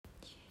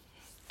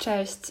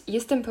Cześć,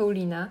 jestem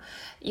Paulina,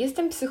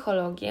 jestem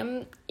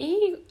psychologiem i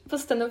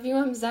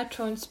postanowiłam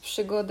zacząć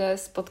przygodę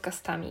z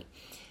podcastami.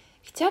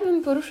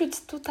 Chciałabym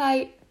poruszyć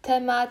tutaj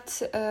temat,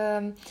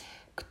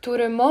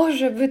 który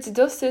może być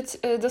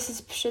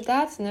dosyć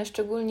przydatny,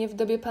 szczególnie w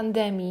dobie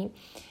pandemii,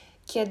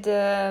 kiedy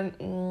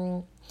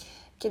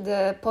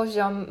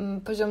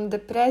poziom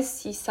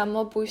depresji,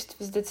 samobójstw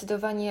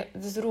zdecydowanie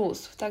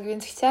wzrósł. Tak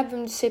więc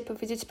chciałabym dzisiaj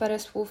powiedzieć parę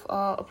słów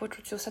o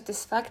poczuciu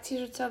satysfakcji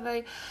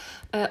życiowej,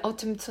 o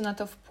tym, co na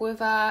to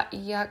wpływa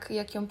i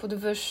jak ją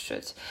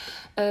podwyższyć.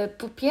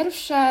 Po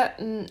pierwsze,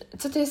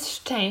 co to jest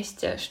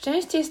szczęście?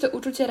 Szczęście jest to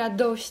uczucie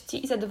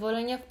radości i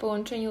zadowolenia w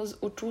połączeniu z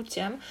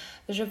uczuciem,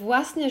 że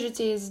własne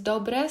życie jest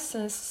dobre,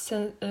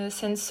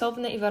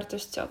 sensowne i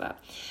wartościowe.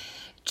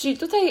 Czyli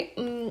tutaj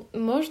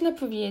można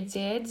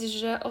powiedzieć,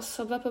 że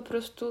osoba po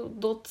prostu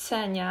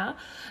docenia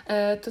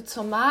to,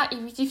 co ma i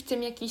widzi w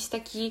tym jakiś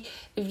taki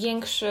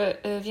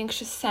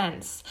większy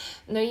sens.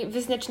 No i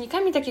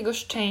wyznacznikami takiego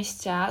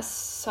szczęścia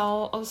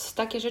są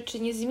takie rzeczy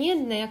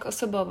niezmienne jak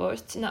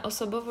osobowość. Na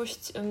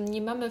osobowość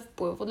nie mamy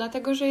wpływu,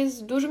 dlatego że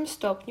jest w dużym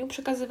stopniu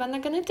przekazywana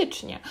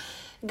genetycznie.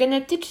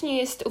 Genetycznie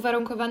jest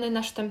uwarunkowany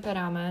nasz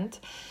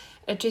temperament,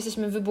 czy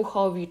jesteśmy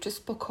wybuchowi, czy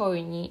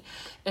spokojni.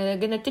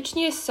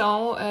 Genetycznie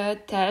są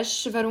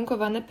też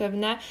warunkowane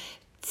pewne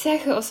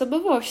cechy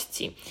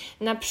osobowości.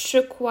 Na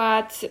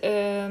przykład,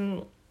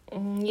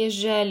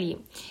 jeżeli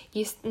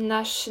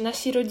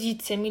nasi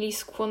rodzice mieli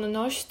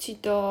skłonności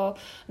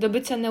do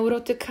bycia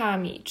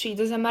neurotykami, czyli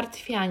do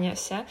zamartwiania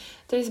się,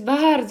 to jest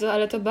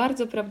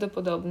bardzo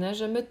prawdopodobne,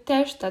 że my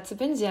też tacy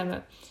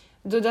będziemy.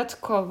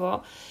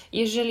 Dodatkowo,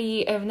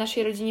 jeżeli w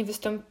naszej rodzinie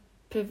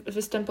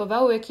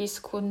występowały jakieś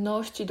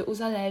skłonności do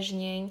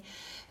uzależnień,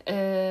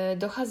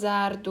 do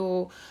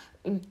hazardu,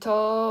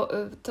 to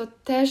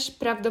też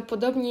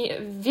prawdopodobnie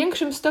w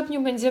większym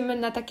stopniu będziemy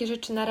na takie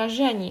rzeczy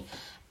narażeni,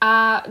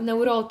 a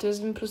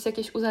neurotyzm plus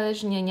jakieś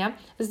uzależnienia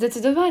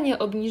zdecydowanie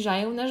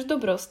obniżają nasz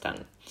dobrostan.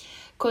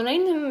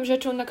 Kolejną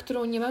rzeczą, na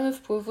którą nie mamy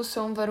wpływu,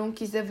 są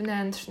warunki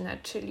zewnętrzne,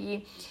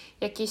 czyli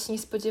jakieś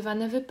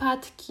niespodziewane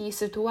wypadki,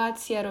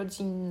 sytuacja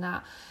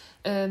rodzinna,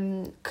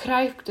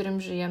 kraj, w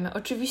którym żyjemy.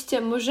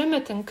 Oczywiście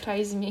możemy ten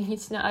kraj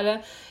zmienić, ale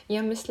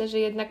ja myślę, że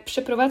jednak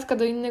przeprowadzka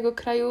do innego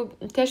kraju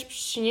też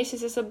przyniesie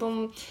ze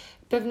sobą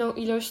pewną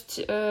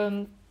ilość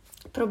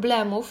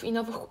problemów i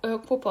nowych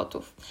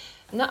kłopotów.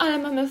 Ale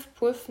mamy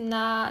wpływ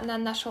na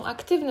naszą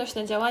aktywność,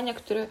 na działania,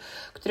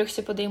 których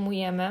się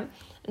podejmujemy,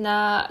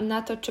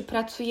 na to, czy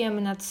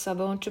pracujemy nad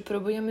sobą, czy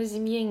próbujemy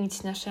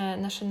zmienić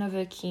nasze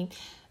nawyki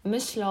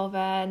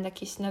myślowe,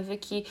 jakieś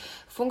nawyki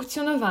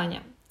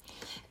funkcjonowania.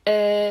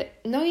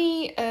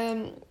 I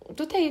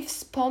tutaj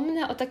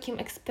wspomnę o takim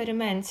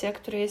eksperymencie,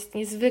 który jest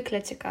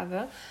niezwykle ciekawy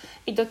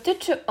i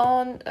dotyczy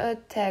on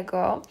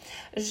tego,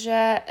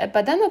 że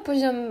badano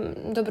poziom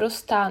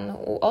dobrostanu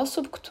u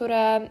osób,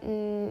 które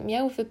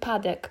miały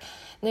wypadek.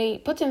 No i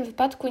po tym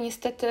wypadku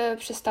niestety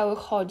przestały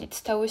chodzić,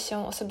 stały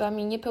się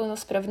osobami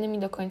niepełnosprawnymi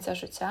do końca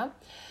życia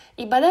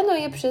i badano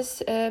je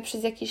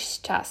przez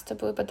jakiś czas. To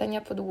były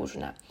badania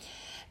podłużne.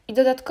 I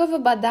dodatkowo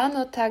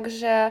badano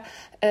także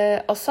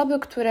osoby,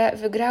 które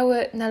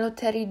wygrały na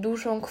loterii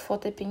dużą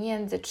kwotę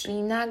pieniędzy,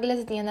 czyli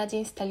nagle z dnia na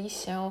dzień stali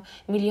się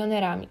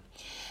milionerami.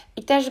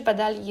 I też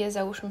badali je,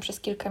 załóżmy, przez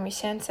kilka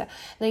miesięcy.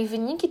 No i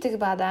wyniki tych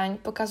badań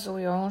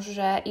pokazują,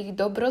 że ich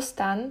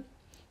dobrostan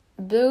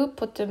był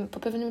po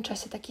pewnym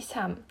czasie taki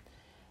sam.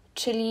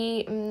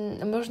 Czyli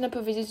można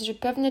powiedzieć, że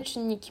pewne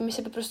czynniki, my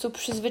się po prostu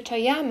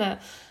przyzwyczajamy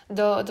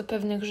do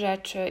pewnych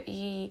rzeczy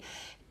i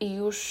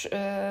już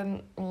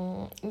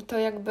to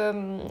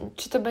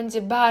czy to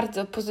będzie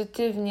bardzo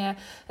pozytywnie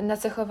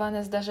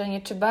nacechowane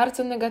zdarzenie, czy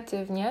bardzo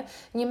negatywnie,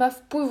 nie ma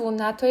wpływu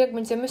na to, jak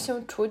będziemy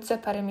się czuć za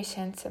parę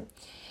miesięcy.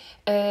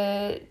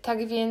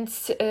 Tak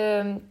więc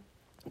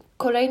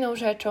kolejną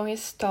rzeczą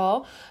jest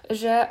to,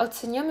 że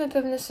oceniamy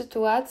pewne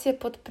sytuacje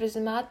pod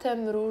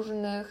pryzmatem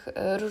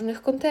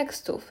różnych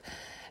kontekstów.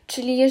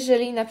 Czyli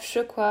jeżeli na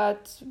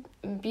przykład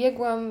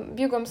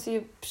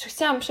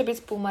chciałam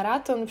przebiec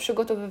półmaraton,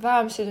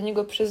 przygotowywałam się do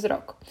niego przez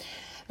rok.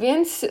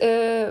 Więc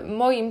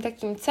moim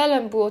takim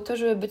celem było to,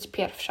 żeby być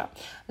pierwsza.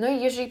 No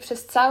i jeżeli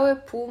przez cały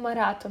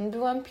półmaraton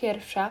byłam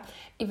pierwsza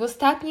i w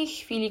ostatniej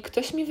chwili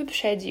ktoś mi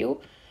wyprzedził,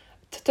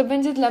 to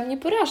będzie dla mnie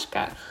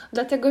porażka,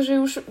 dlatego że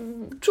już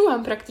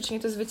czułam praktycznie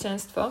to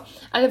zwycięstwo,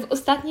 ale w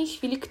ostatniej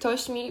chwili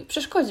ktoś mi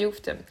przeszkodził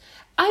w tym.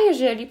 A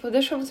jeżeli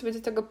podeszłam sobie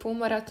do tego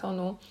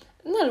półmaratonu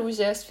na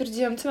luzie,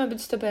 stwierdziłam, co ma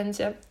być, to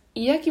będzie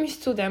i jakimś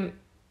cudem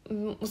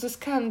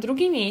uzyskałam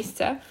drugie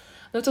miejsce,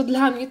 no to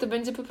dla mnie to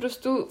będzie po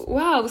prostu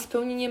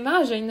spełnienie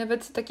marzeń,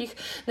 nawet takich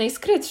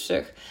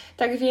najskrytszych.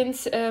 Tak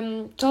więc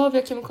to, w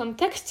jakim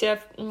kontekście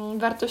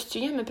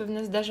wartościujemy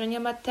pewne zdarzenia,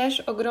 ma też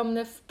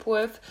ogromny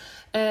wpływ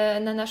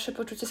na nasze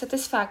poczucie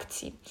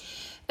satysfakcji.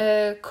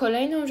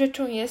 Kolejną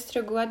rzeczą jest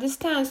reguła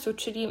dystansu,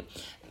 czyli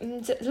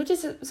ludzie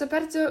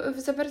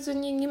za bardzo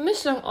nie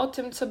myślą o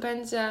tym,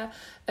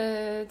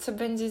 co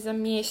będzie za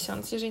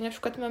miesiąc. Jeżeli na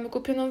przykład mamy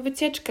kupioną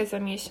wycieczkę za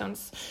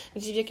miesiąc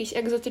gdzieś w jakieś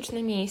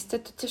egzotyczne miejsce,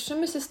 to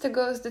cieszymy się z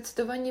tego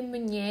zdecydowanie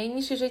mniej,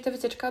 niż jeżeli ta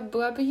wycieczka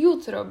byłaby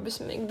jutro.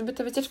 Gdyby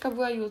ta wycieczka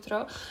była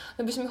jutro,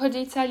 to byśmy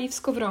chodzili cali w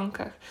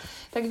skowronkach.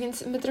 Tak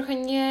więc my trochę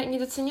nie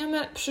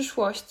doceniamy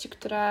przyszłości,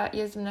 która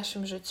jest w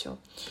naszym życiu.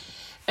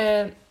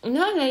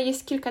 No ale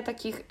jest kilka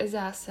takich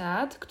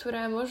zasad,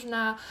 które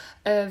można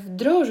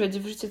wdrożyć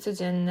w życie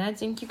codzienne,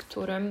 dzięki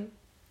którym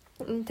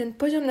ten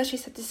poziom naszej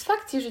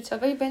satysfakcji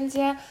życiowej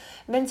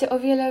będzie o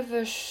wiele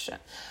wyższy.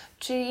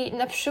 Czyli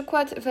na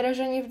przykład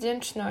wyrażenie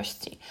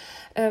wdzięczności.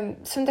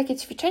 Są takie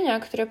ćwiczenia,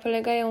 które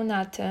polegają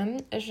na tym,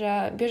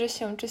 że bierze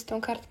się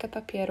czystą kartkę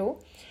papieru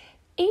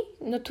i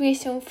notuje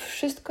się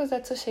wszystko,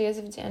 za co się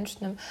jest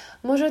wdzięcznym.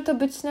 Może to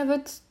być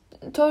nawet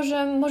to,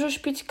 że możesz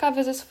pić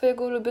kawę ze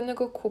swojego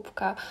ulubionego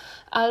kubka,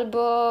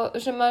 albo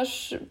że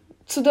masz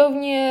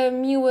cudownie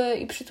miły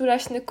i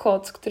przytulaśny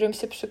kot, z którym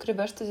się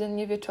przykrywasz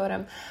codziennie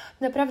wieczorem.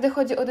 Naprawdę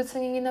chodzi o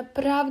docenienie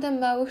naprawdę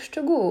małych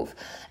szczegółów.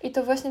 I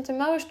to właśnie te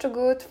małe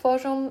szczegóły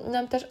tworzą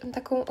nam też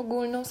taką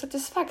ogólną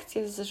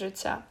satysfakcję z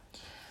życia.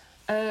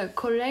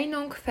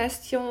 Kolejną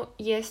kwestią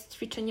jest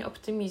ćwiczenie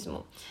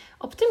optymizmu.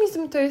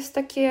 Optymizm to jest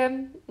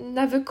takie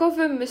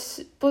nawykowe,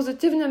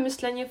 pozytywne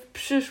myślenie w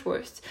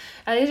przyszłość,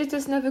 ale jeżeli to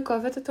jest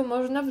nawykowe, to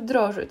można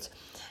wdrożyć.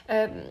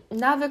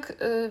 Nawyk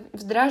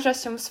wdraża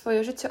się w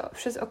swoje życie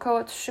przez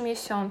około 3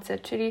 miesiące,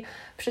 czyli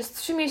przez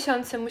 3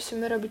 miesiące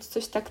musimy robić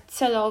coś tak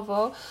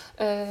celowo,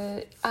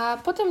 a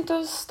potem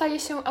to staje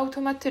się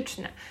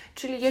automatyczne.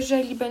 Czyli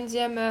jeżeli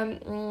będziemy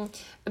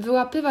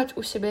wyłapywać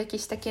u siebie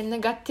jakieś takie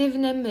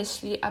negatywne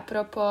myśli a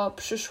propos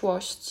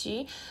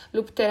przyszłości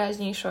lub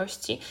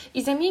teraźniejszości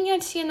i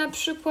zamieniać je na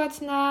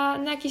przykład na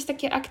jakieś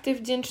takie akty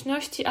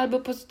wdzięczności albo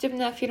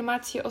pozytywne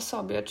afirmacje o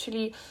sobie,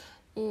 czyli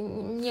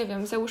nie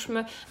wiem,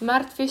 załóżmy,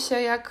 martwię się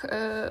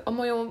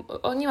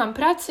nie mam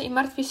pracy i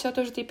martwię się o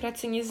to, że tej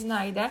pracy nie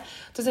znajdę,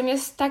 to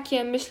zamiast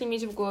takie myśli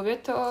mieć w głowie,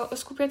 to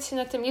skupiać się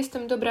na tym,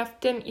 jestem dobra w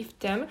tym i w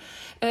tym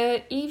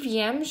i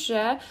wiem,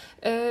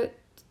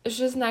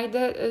 że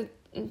znajdę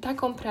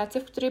taką pracę,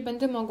 w której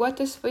będę mogła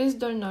te swoje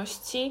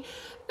zdolności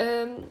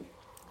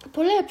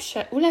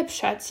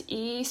ulepszać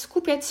i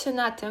skupiać się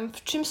na tym,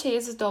 w czym się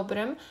jest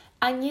dobrym,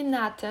 a nie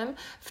na tym,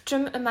 w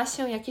czym ma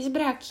się jakieś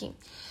braki.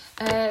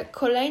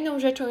 Kolejną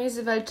rzeczą jest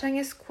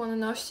zwalczanie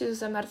skłonności do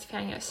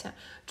zamartwiania się,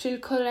 czyli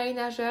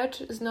kolejna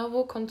rzecz,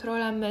 znowu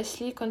kontrola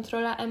myśli,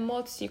 kontrola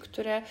emocji,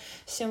 które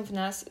się w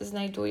nas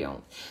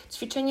znajdują.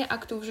 Ćwiczenie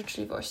aktów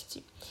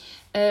życzliwości.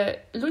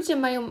 Ludzie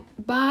mają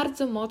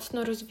bardzo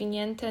mocno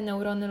rozwinięte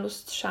neurony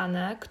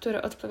lustrzane,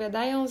 które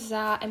odpowiadają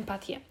za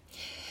empatię.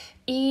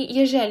 I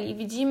jeżeli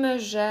widzimy,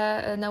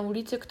 że na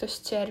ulicy ktoś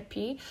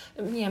cierpi,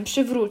 nie wiem,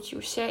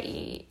 przywrócił się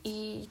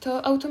i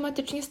to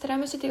automatycznie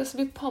staramy się tej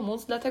osobie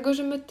pomóc, dlatego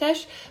że my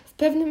też w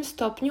pewnym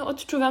stopniu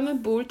odczuwamy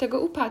ból tego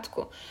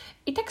upadku.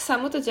 I tak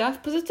samo to działa w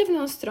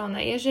pozytywną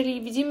stronę.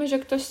 Jeżeli widzimy, że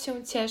ktoś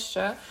się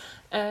cieszy,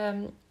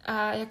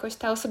 a jakoś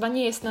ta osoba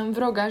nie jest nam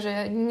wroga,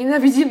 że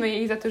nienawidzimy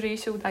jej za to, że jej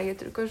się udaje,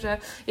 tylko że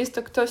jest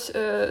to ktoś,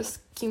 z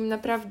kim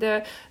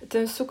naprawdę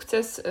ten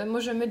sukces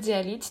możemy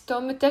dzielić,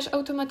 to my też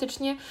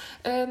automatycznie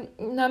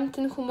nam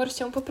ten humor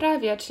się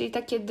poprawia, czyli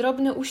takie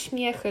drobne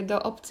uśmiechy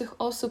do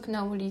obcych osób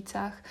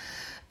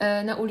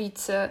na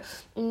ulicy.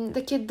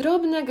 Takie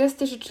drobne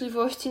gesty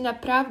życzliwości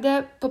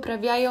naprawdę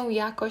poprawiają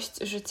jakość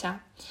życia.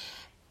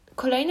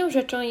 Kolejną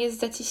rzeczą jest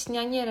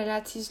zacieśnianie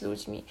relacji z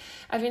ludźmi,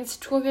 a więc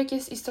człowiek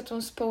jest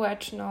istotą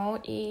społeczną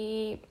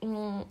i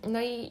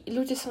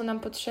ludzie są nam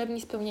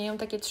potrzebni, spełniają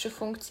takie 3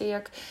 funkcje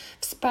jak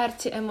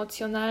wsparcie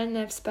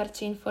emocjonalne,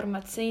 wsparcie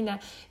informacyjne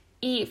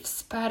i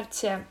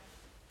wsparcie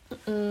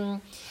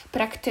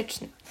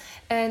praktyczne.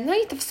 No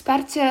i to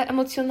wsparcie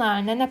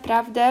emocjonalne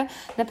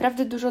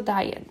naprawdę dużo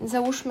daje.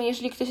 Załóżmy,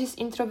 jeżeli ktoś jest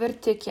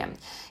introwertykiem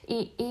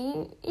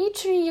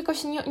czyli jakoś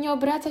nie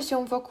obraca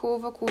się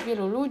wokół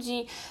wielu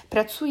ludzi,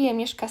 pracuje,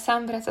 mieszka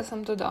sam, wraca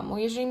sam do domu.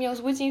 Jeżeli miał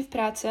zły dzień w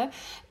pracy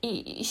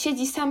i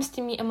siedzi sam z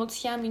tymi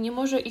emocjami, nie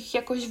może ich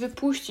jakoś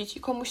wypuścić i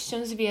komuś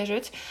się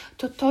zwierzyć,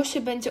 to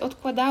się będzie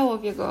odkładało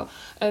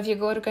w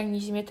jego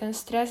organizmie. Ten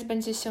stres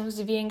będzie się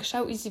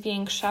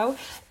zwiększał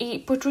i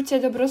poczucie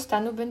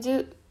dobrostanu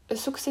będzie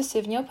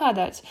sukcesywnie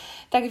opadać.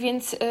 Tak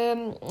więc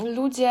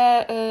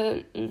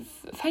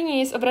fajnie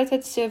jest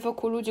obracać się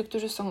wokół ludzi,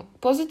 którzy są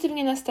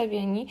pozytywnie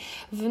nastawieni,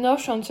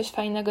 wnoszą coś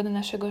fajnego do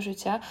naszego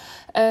życia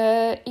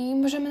i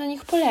możemy na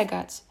nich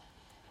polegać.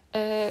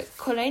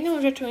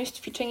 Kolejną rzeczą jest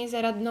ćwiczenie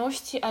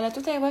zaradności, ale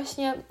tutaj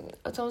właśnie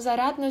tą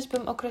zaradność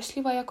bym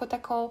określiła jako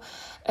taką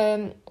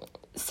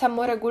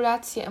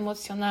samoregulację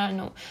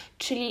emocjonalną,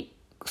 czyli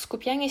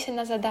skupianie się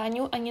na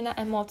zadaniu, a nie na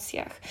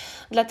emocjach.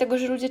 Dlatego,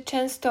 że ludzie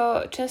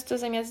często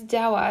zamiast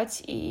działać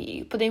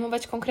i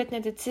podejmować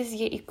konkretne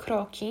decyzje i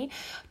kroki,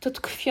 to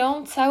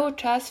tkwią cały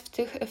czas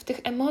w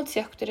tych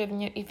emocjach, które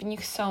w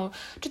nich są.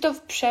 Czy to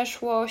w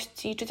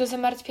przeszłości, czy to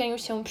zamartwiają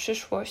się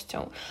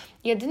przyszłością.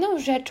 Jedyną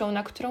rzeczą,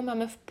 na którą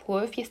mamy wpływ,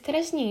 wpływ jest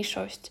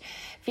teraźniejszość.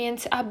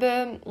 Więc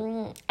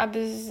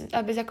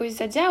aby jakoś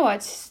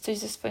zadziałać coś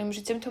ze swoim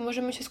życiem, to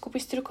możemy się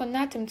skupić tylko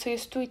na tym, co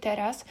jest tu i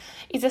teraz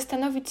i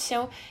zastanowić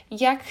się,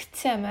 jak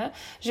chcemy,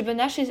 żeby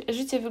nasze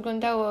życie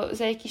wyglądało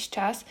za jakiś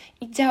czas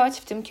i działać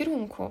w tym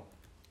kierunku.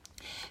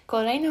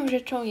 Kolejną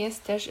rzeczą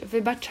jest też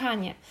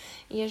wybaczanie.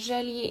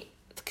 Jeżeli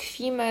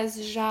tkwimy z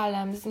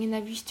żalem, z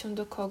nienawiścią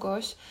do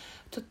kogoś,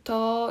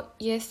 to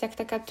jest jak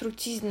taka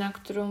trucizna,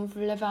 którą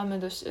wlewamy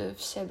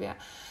w siebie.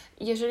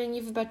 Jeżeli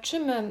nie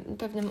wybaczymy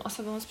pewnym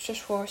osobom z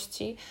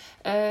przeszłości,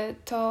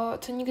 to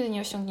nigdy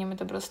nie osiągniemy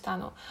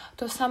dobrostanu.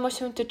 To samo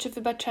się tyczy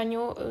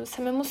wybaczeniu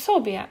samemu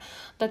sobie,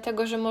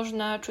 dlatego że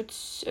można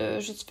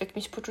żyć w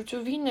jakimś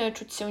poczuciu winy,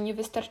 czuć się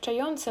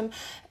niewystarczającym,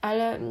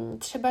 ale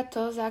trzeba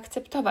to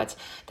zaakceptować.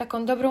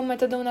 Taką dobrą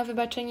metodą na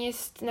wybaczenie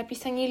jest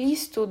napisanie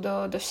listu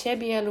do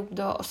siebie lub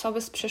do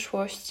osoby z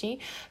przeszłości,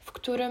 w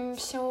którym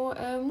się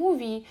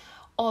mówi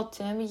o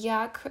tym,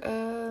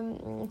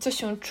 co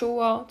się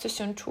czuło, co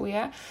się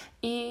czuje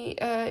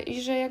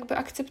i że jakby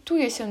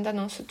akceptuje się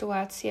daną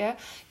sytuację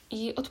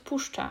i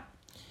odpuszcza.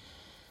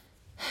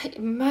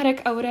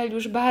 Marek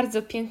Aureliusz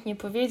bardzo pięknie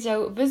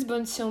powiedział: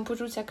 wyzbądź się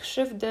poczucia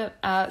krzywdy,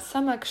 a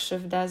sama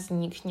krzywda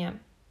zniknie.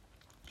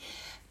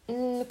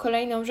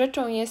 Kolejną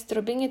rzeczą jest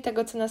robienie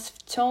tego, co nas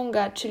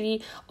wciąga, czyli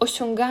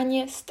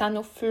osiąganie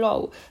stanu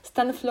flow.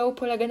 Stan flow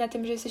polega na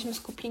tym, że jesteśmy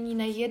skupieni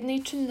na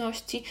jednej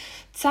czynności.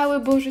 Cały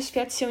Boży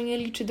świat się nie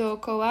liczy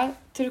dookoła,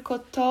 tylko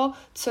to,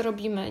 co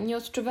robimy. Nie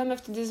odczuwamy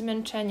wtedy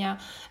zmęczenia,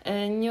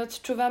 nie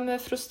odczuwamy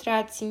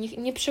frustracji,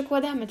 nie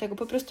przekładamy tego,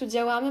 po prostu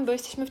działamy, bo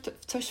jesteśmy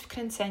w coś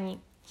wkręceni.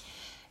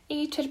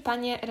 I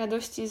czerpanie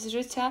radości z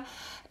życia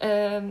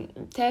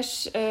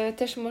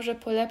też może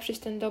polepszyć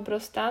ten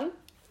dobrostan.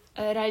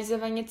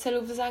 Realizowanie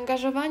celów z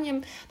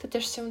zaangażowaniem to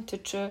też się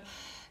tyczy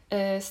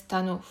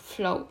stanu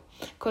flow.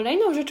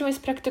 Kolejną rzeczą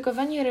jest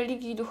praktykowanie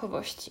religii i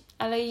duchowości,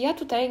 ale ja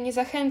tutaj nie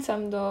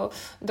zachęcam do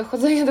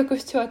chodzenia do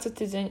kościoła co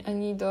tydzień,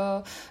 ani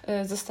do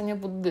zostania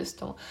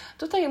buddystą.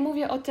 Tutaj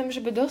mówię o tym,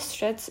 żeby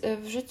dostrzec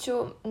w życiu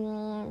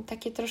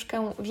takie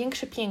troszkę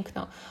większe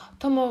piękno.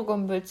 To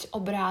mogą być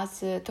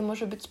obrazy, to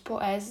może być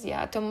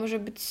poezja, to może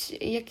być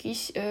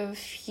jakiś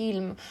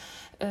film,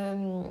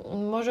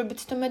 może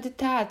być to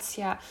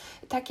medytacja,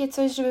 takie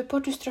coś, żeby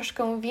poczuć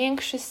troszkę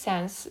większy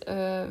sens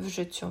w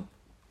życiu.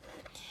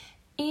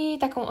 I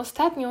taką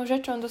ostatnią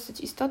rzeczą dosyć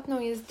istotną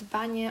jest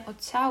dbanie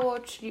o ciało,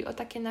 czyli o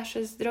takie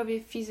nasze zdrowie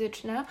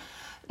fizyczne.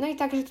 No i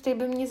także tutaj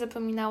bym nie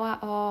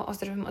zapominała o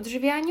zdrowym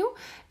odżywianiu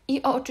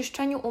i o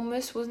oczyszczaniu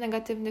umysłu z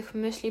negatywnych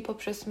myśli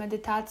poprzez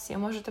medytację.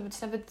 Może to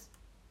być nawet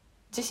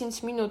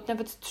 10 minut,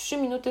 nawet 3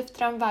 minuty w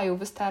tramwaju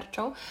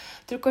wystarczą,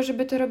 tylko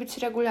żeby to robić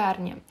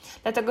regularnie.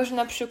 Dlatego, że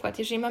na przykład,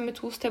 jeżeli mamy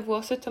tłuste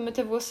włosy, to my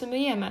te włosy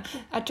myjemy.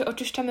 A czy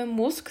oczyszczamy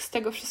mózg z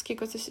tego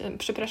wszystkiego,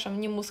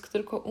 nie mózg,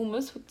 tylko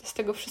umysł, z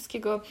tego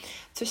wszystkiego,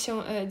 co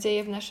się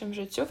dzieje w naszym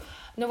życiu?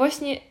 No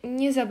właśnie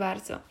nie za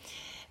bardzo.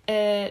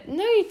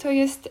 No i to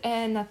jest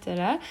na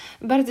tyle.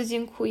 Bardzo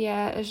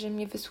dziękuję, że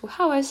mnie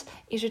wysłuchałeś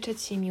i życzę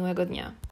Ci miłego dnia.